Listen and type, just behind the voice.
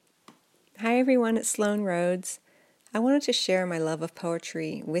everyone, it's Sloan Rhodes. I wanted to share my love of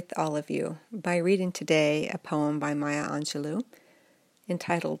poetry with all of you by reading today a poem by Maya Angelou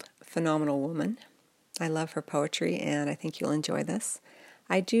entitled Phenomenal Woman. I love her poetry and I think you'll enjoy this.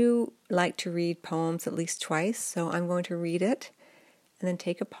 I do like to read poems at least twice, so I'm going to read it and then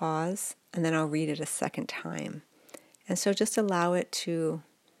take a pause and then I'll read it a second time. And so just allow it to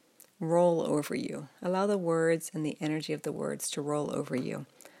roll over you. Allow the words and the energy of the words to roll over you.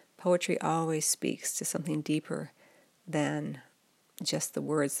 Poetry always speaks to something deeper than just the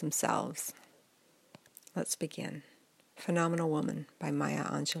words themselves. Let's begin. Phenomenal Woman by Maya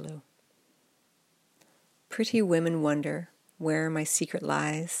Angelou. Pretty women wonder where my secret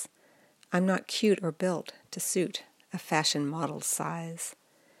lies. I'm not cute or built to suit a fashion model's size.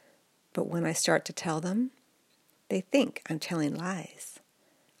 But when I start to tell them, they think I'm telling lies.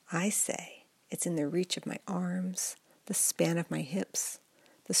 I say it's in the reach of my arms, the span of my hips,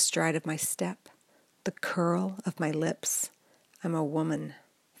 the stride of my step, the curl of my lips. I'm a woman,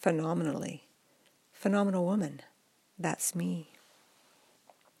 phenomenally. Phenomenal woman, that's me.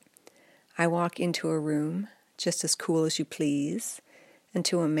 I walk into a room just as cool as you please, and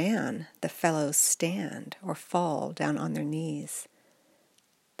to a man the fellows stand or fall down on their knees.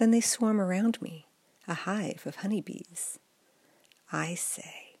 Then they swarm around me, a hive of honeybees. I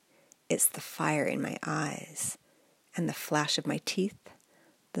say it's the fire in my eyes and the flash of my teeth,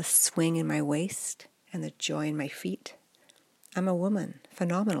 the swing in my waist and the joy in my feet. I'm a woman,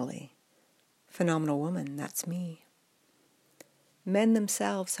 phenomenally. Phenomenal woman, that's me. Men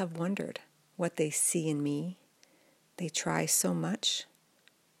themselves have wondered what they see in me. They try so much,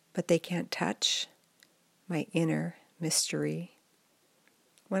 but they can't touch my inner mystery.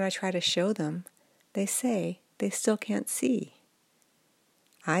 When I try to show them, they say they still can't see.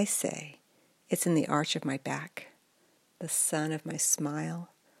 I say it's in the arch of my back, the sun of my smile,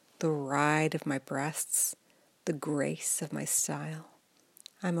 the ride of my breasts, the grace of my style.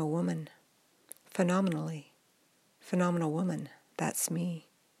 I'm a woman, phenomenally. Phenomenal woman, that's me.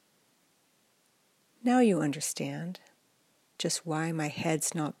 Now you understand just why my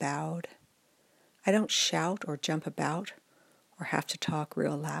head's not bowed. I don't shout or jump about or have to talk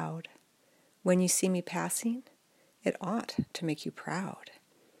real loud. When you see me passing, it ought to make you proud.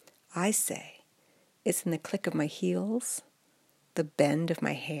 I say it's in the click of my heels, the bend of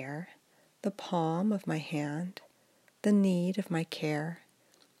my hair, the palm of my hand, the need of my care,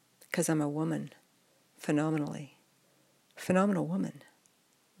 'cause I'm a woman, phenomenally. Phenomenal woman,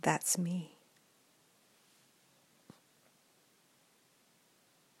 that's me.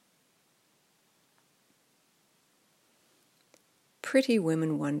 Pretty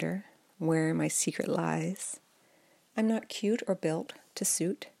women wonder where my secret lies. I'm not cute or built to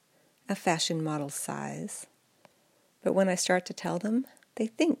suit a fashion model's size. But when I start to tell them, they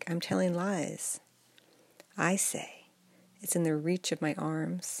think I'm telling lies. I say it's in the reach of my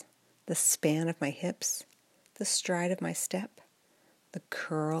arms, the span of my hips, the stride of my step, the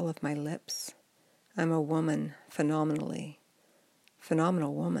curl of my lips. I'm a woman, phenomenally.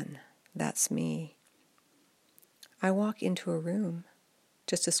 Phenomenal woman, that's me. I walk into a room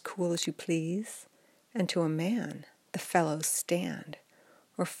just as cool as you please, and to a man the fellows stand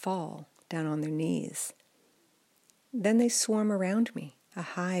or fall down on their knees. Then they swarm around me, a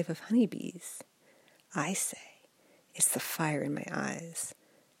hive of honeybees. I say it's the fire in my eyes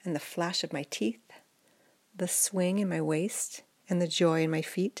and the flash of my teeth, the swing in my waist and the joy in my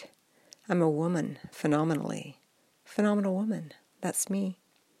feet. I'm a woman, phenomenally. Phenomenal woman, that's me.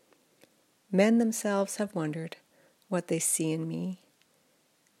 Men themselves have wondered what they see in me.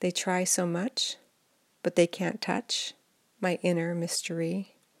 They try so much, but they can't touch my inner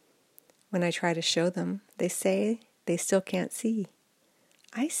mystery. When I try to show them, they say they still can't see.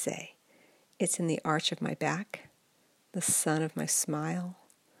 I say it's in the arch of my back, the sun of my smile,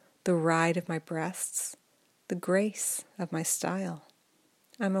 the ride of my breasts, the grace of my style.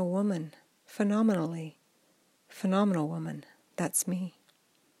 I'm a woman, phenomenally. Phenomenal woman, that's me.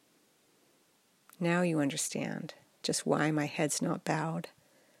 Now you understand just why my head's not bowed.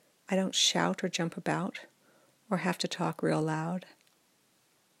 I don't shout or jump about or have to talk real loud.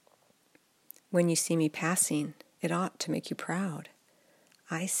 When you see me passing, it ought to make you proud.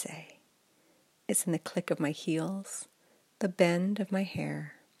 I say it's in the click of my heels, the bend of my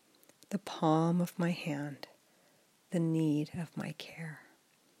hair, the palm of my hand, the need of my care.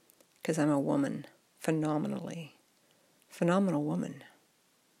 'Cause I'm a woman, phenomenally. Phenomenal woman,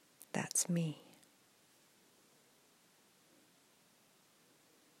 that's me.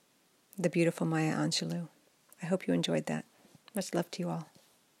 The beautiful Maya Angelou. I hope you enjoyed that. Much love to you all.